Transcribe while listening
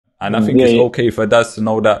And I think it's okay for dads to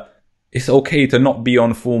know that it's okay to not be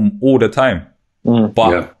on form all the time.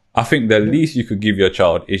 But I think the least you could give your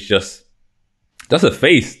child is just a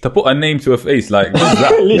face, to put a name to a face, like just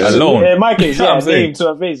that alone. In my case, a name to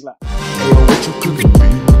a face, like.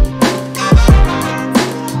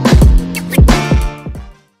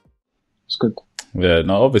 It's good. Yeah,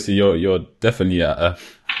 no, obviously you're definitely at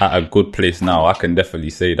a good place now. I can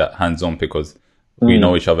definitely say that hands on because we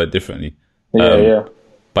know each other differently.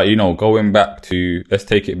 But going back to, let's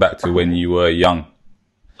take it back to when you were young.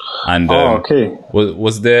 And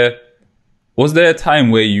was there a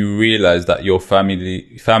time where you realized that your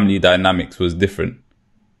family dynamics was different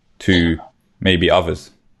to maybe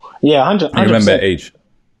others? Yeah, 100%. You remember age?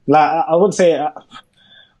 Like, I would say,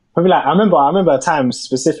 probably like, I remember a time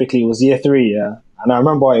specifically, it was year 3, and I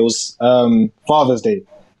remember it was Father's Day.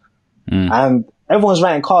 And everyone's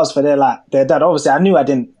writing cards for their dad. Obviously, I knew I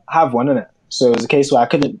didn't have one, innit? So it was a case where I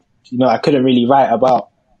couldn't really write about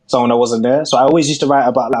someone that wasn't there. So I always used to write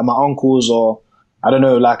about like my uncles or, I don't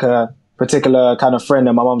know, like a particular kind of friend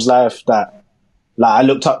in my mum's life that like I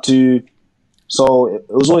looked up to. So it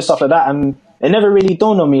was always stuff like that. And it never really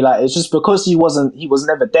dawned on me, like, it's just because he was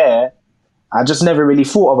never there, I just never really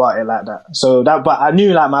thought about it like that. So but I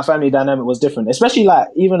knew like my family dynamic was different, especially like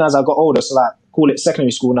even as I got older. So like, call it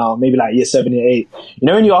secondary school now, maybe like year 7, year 8. You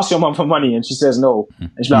know, when you ask your mum for money and she says no,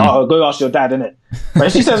 and she's like, oh, go ask your dad, innit? But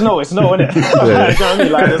if she says no, it's no, innit? You know what I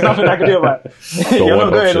mean? Like, there's nothing I can do about it. You're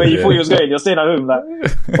not going where you thought you was going. You're staying at home. Like,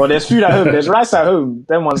 well, there's food at home, there's rice at home,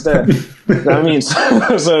 then one's there. You know what I mean?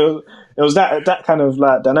 So it was that kind of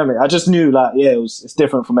like dynamic. I just knew like, it's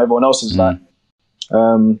different from everyone else's. Like,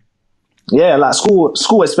 like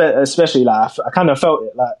school especially, like, I kind of felt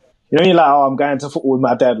it. Like, you know, you're like, oh, I'm going to football with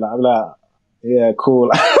my dad. Like, I'm like, yeah, cool.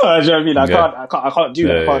 Do you know what I mean? I can't do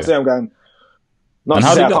that. I can't say I'm going. And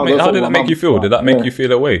how did that make you feel? Did that make you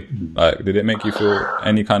feel a way? Like, did it make you feel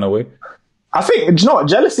any kind of way? I think, do you know what?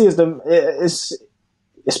 Jealousy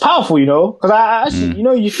it's powerful, you know? Because I actually, you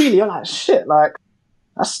know, you feel it, you're like, shit, like,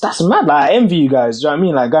 that's mad. Like, I envy you guys. Do you know what I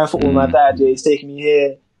mean? Like, going football with my dad, he's taking me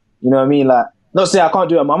here. You know what I mean? Like, not to say I can't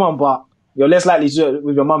do it with my mum, but you're less likely to do it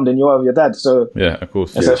with your mum than you are with your dad. So, yeah, of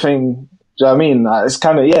course. It's a thing. Do you know what I mean? Like, it's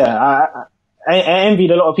kind of, I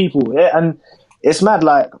envied a lot of people. Yeah, and it's mad.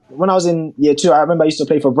 Like, when I was in year 2, I remember I used to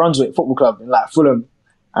play for Brunswick Football Club in like Fulham.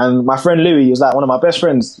 And my friend Louis was like one of my best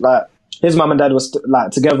friends. Like, his mum and dad was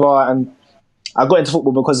like together, and I got into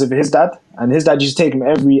football because of his dad. And his dad used to take him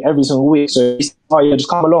every single week. So he said, oh yeah, just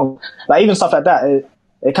come along. Like, even stuff like that,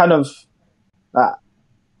 it kind of, like,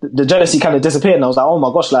 the jealousy kind of disappeared. And I was like, oh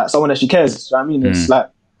my gosh, like, someone actually cares. Do you know what I mean? It's like,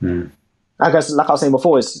 I guess, like I was saying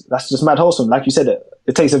before, that's just mad wholesome. Like you said,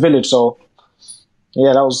 it takes a village. So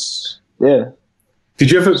yeah, that was, yeah.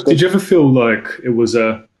 Did you ever feel like it was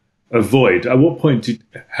a void? At what point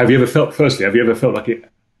have you ever felt like it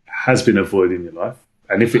has been a void in your life?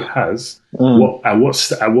 And if it has, at what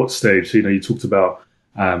stage? So, you know, you talked about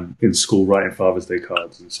in school writing Father's Day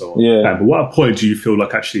cards and so on. Yeah. But what point do you feel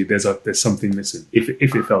like actually there's something missing? If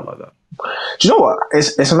it felt like that. Do you know what?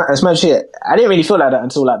 It's mad shit. I didn't really feel like that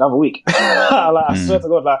until like the other week. Like, I swear to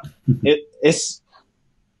God, like it's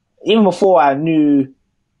even before I knew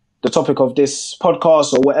the topic of this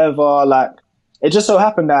podcast or whatever. Like, it just so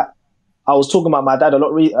happened that I was talking about my dad a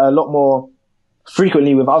lot more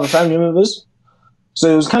frequently with other family members.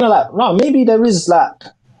 So it was kind of like, no, maybe there is like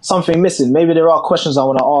something missing. Maybe there are questions I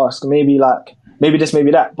want to ask. Maybe this,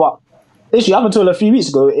 maybe that. But literally, up until a few weeks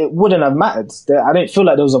ago, it wouldn't have mattered. I didn't feel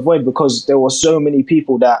like there was a void because there were so many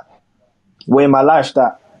people that were in my life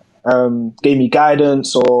that gave me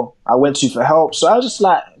guidance or I went to for help. So I was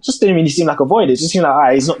just didn't really seem like a void. It just seemed like, all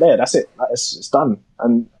right, he's not there. That's it. Like, it's done.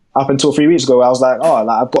 And up until 3 weeks ago, I was like, oh,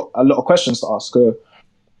 like, I've got a lot of questions to ask. So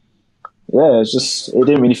yeah, it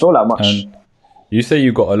didn't really feel that much. And you say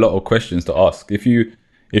you got a lot of questions to ask. If you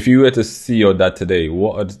were to see your dad today,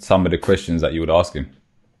 what are some of the questions that you would ask him?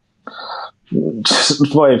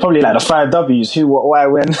 Boy, probably like the 5 W's: who, what, why,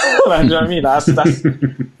 when. Like, do you know what I mean? Like, that's you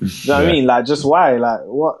know what I mean? Like, just why? Like,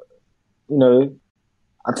 what? You know?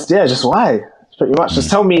 Just why? Pretty much. Just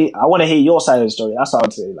tell me. I want to hear your side of the story. That's what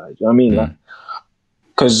I'd say. Like, you know what I mean? Like,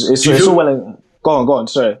 because it's all well and go on.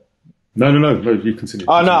 Sorry. No. You continue.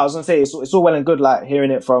 Oh no, I was gonna say it's all well and good. Like,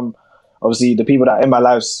 hearing it from obviously the people that are in my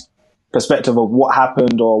life's perspective of what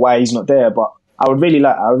happened or why he's not there. But I would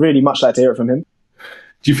really much like to hear it from him.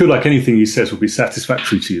 Do you feel like anything he says will be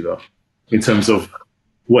satisfactory to you, though, in terms of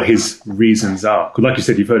what his reasons are? Because, like you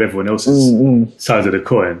said, you've heard everyone else's side of the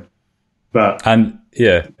coin. And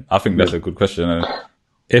yeah, I think that's a good question. And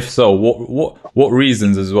if so, what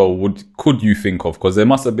reasons as well could you think of? Because there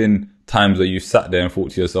must have been times where you sat there and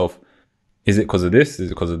thought to yourself, is it because of this?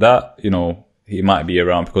 Is it because of that? You know, he might be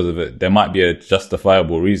around because of it. There might be a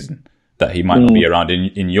justifiable reason that he might not be around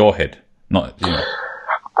in your head. Not, you know.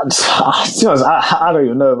 I don't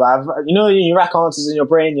even know, but you know, you rack answers in your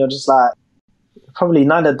brain, you're just like, probably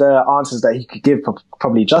none of the answers that he could give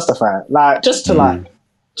probably justify it. Like, just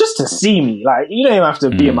to see me, like, you don't even have to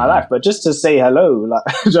be in my life, but just to say hello, like,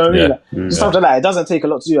 do you know what I mean? Like, just something like that. It doesn't take a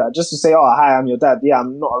lot to do that. Just to say, oh, hi, I'm your dad. Yeah,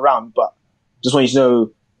 I'm not around, but just want you to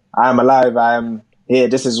know I am alive. I am here.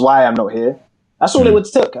 This is why I'm not here. That's all it would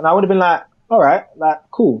take. And I would have been like, all right, like,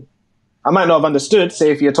 cool. I might not have understood,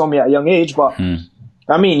 say, if you told me at a young age, but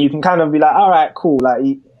I mean, you can kind of be like, all right, cool.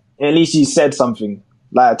 Like, at least he said something.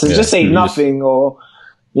 Like, to just say nothing or,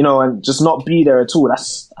 you know, and just not be there at all.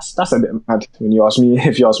 That's a bit mad when you ask me,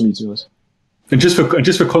 if you ask me to. And just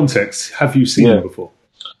for context, have you seen him before?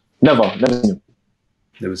 Never seen him.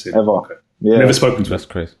 Never seen him. Ever. Okay. Yeah. Never spoken to him. That's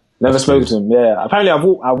crazy. Never spoken to him. Yeah. Apparently,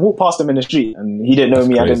 I walked past him in the street, and he didn't know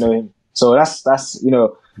me. Crazy. I didn't know him. So that's you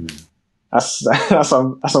know, that's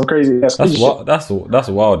some crazy. That's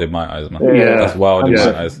wild in my eyes, man. Yeah. That's wild in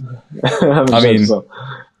my eyes. I mean,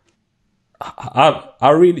 I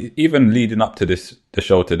really, even leading up to the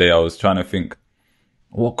show today, I was trying to think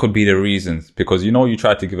what could be the reasons, because you know, you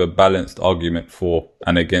try to give a balanced argument for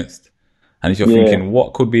and against, and if you're thinking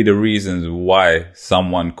what could be the reasons why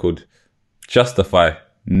someone could justify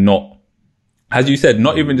not, as you said,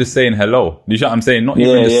 not even just saying hello. You know what I'm saying? Not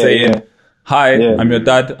even just saying hi, I'm your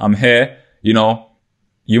dad, I'm here. You know,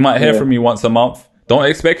 you might hear from me once a month. Don't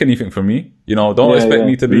expect anything from me. You know, don't expect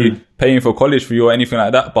me to be paying for college for you or anything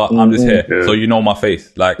like that. But I'm just here, so you know my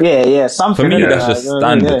face. Like, something. For me, that's just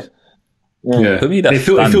standard. For me, that's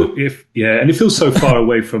standard. And it feels so far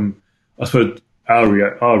away from, I suppose, our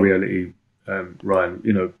reality, Ryan.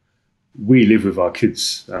 You know, we live with our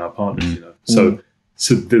kids and our partners. You know,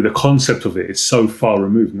 so the concept of it is so far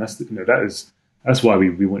removed, and that's why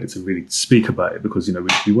we wanted to really speak about it, because, you know,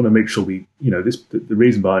 we want to make sure the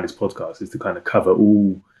reason behind this podcast is to kind of cover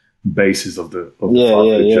all bases of the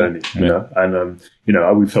fatherhood journey, you know, and you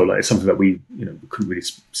know, we felt like it's something that we couldn't really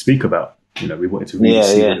speak about. You know, we wanted to really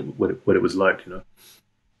see what it was like, you know.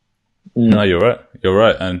 No, you're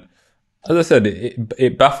right, and as I said,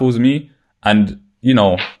 it baffles me, and you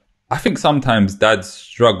know, I think sometimes dads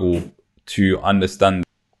struggle to understand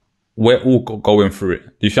we're all going through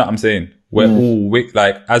it. Do you know what I'm saying? We're all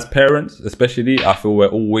like, as parents, especially, I feel we're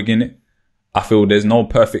all wigging it. I feel there's no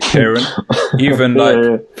perfect parent. Even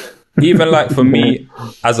like for me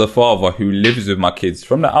as a father who lives with my kids,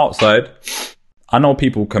 from the outside, I know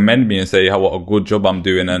people commend me and say what a good job I'm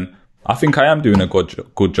doing, and I think I am doing a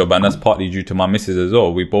good job, and that's partly due to my missus as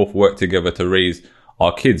well. We both work together to raise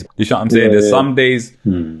our kids. You know what I'm saying? There's some days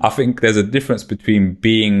I think there's a difference between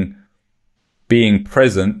being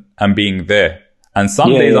present and being there. And some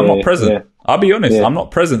days I'm not present. Yeah. I'll be honest, I'm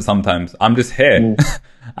not present sometimes. I'm just here.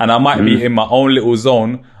 And I might be in my own little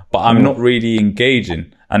zone, but I'm not really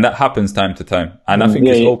engaging. And that happens time to time. And I think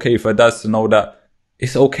it's okay for dads to know that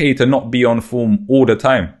it's okay to not be on form all the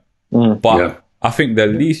time. But I think the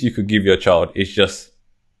least you could give your child is just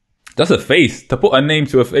a face, to put a name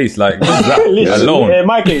to a face, like that alone. In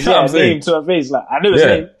my case, a name to a face. Like, I know his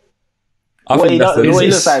name. I think that's the way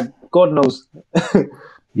he looks like, God knows.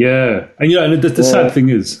 Yeah, and and the sad thing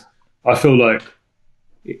is, I feel like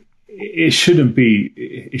it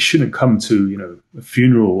shouldn't come to a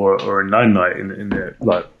funeral or a night in the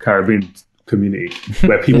like Caribbean community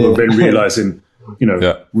where people are then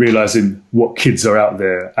realizing what kids are out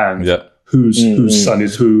there and whose son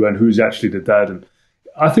is who and who's actually the dad, and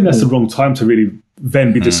I think that's the wrong time to really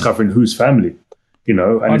then be discovering whose family. You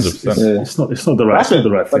know, and it's not the right thing.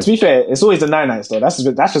 But to be fair, it's always the 9 nights though. That's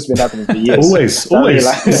just been happening for years. always.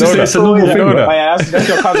 It's a normal thing. That's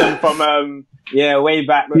your cousin from way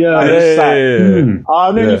back. I've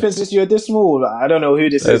known you since you were this small. Like, I don't know who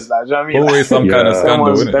this is. Like, do you know what I mean? Always some kind of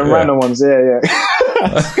scandal. Them random ones.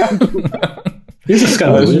 Scandal. It's a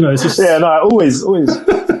scandal. You know, it's just always.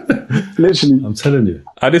 Literally, I'm telling you.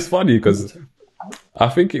 And it's funny because I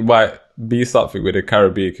think it might be something with the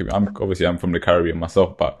Caribbean community. I'm from the Caribbean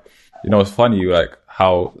myself, but it's funny like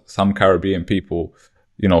how some Caribbean people,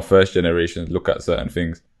 first generations look at certain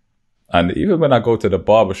things. And even when I go to the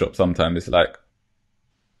barbershop sometimes, it's like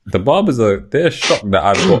the barbers they're shocked that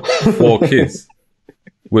I've got 4 kids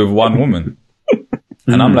with one woman.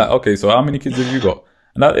 And I'm like, okay, so how many kids have you got?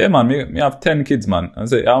 And like, yeah, man, me have 10 kids, man. And I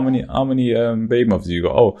say, how many baby mothers you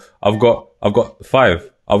got? Oh, I've got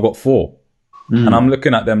 5. I've got 4. And I'm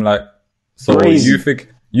looking at them like, so crazy.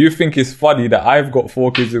 you think it's funny that I've got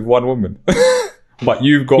 4 kids with one woman, but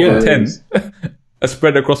you've got 10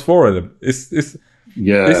 spread across 4 of them. It's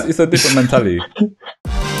a different mentality.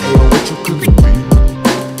 Girl, what you cooking, baby?